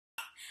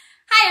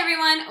Hi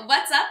everyone,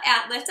 what's up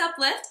at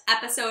liftUPlift,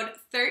 episode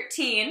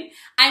 13.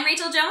 I'm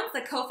Rachel Jones,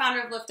 the co-founder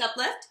of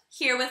liftUPlift,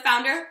 here with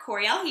founder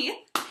Coriel Heath.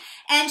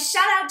 And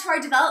shout out to our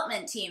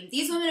development team.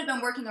 These women have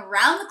been working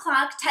around the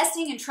clock,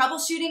 testing and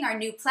troubleshooting our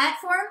new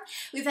platform.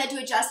 We've had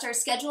to adjust our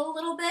schedule a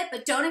little bit,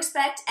 but don't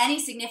expect any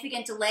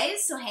significant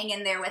delays, so hang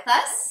in there with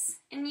us.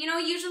 And you know,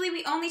 usually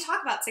we only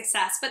talk about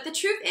success, but the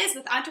truth is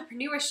with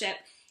entrepreneurship,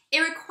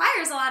 it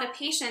requires a lot of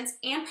patience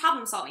and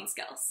problem-solving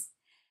skills.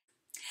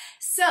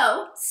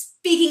 So,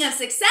 speaking of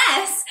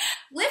success,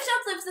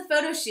 liftUPlift the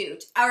photo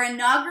shoot, our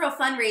inaugural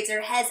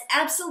fundraiser, has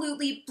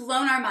absolutely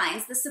blown our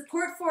minds. The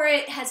support for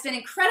it has been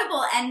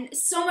incredible and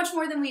so much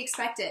more than we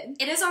expected.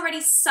 It is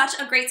already such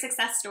a great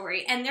success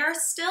story, and there are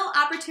still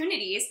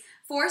opportunities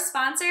for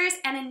sponsors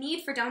and a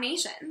need for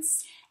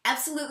donations.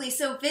 Absolutely.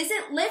 So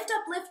visit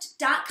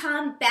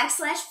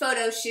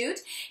liftuplift.com/photoshoot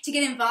to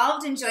get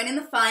involved and join in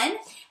the fun.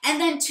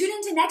 And then tune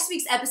into next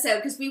week's episode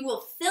because we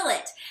will fill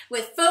it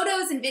with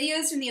photos and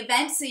videos from the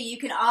event so you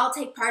can all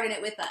take part in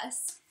it with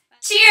us.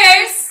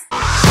 Cheers!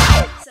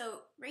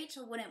 So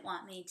Rachel wouldn't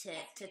want me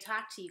to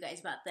talk to you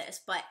guys about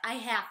this, but I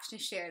have to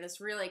share this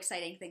really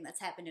exciting thing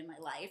that's happened in my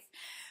life,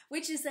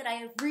 which is that I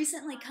have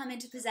recently come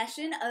into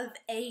possession of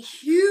a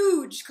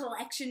huge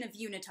collection of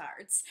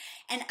unitards.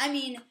 And I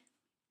mean,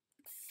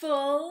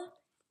 full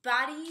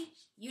body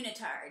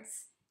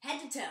unitards,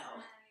 head to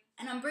toe,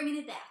 and I'm bringing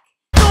it back.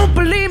 Don't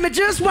believe me,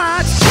 just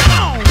watch.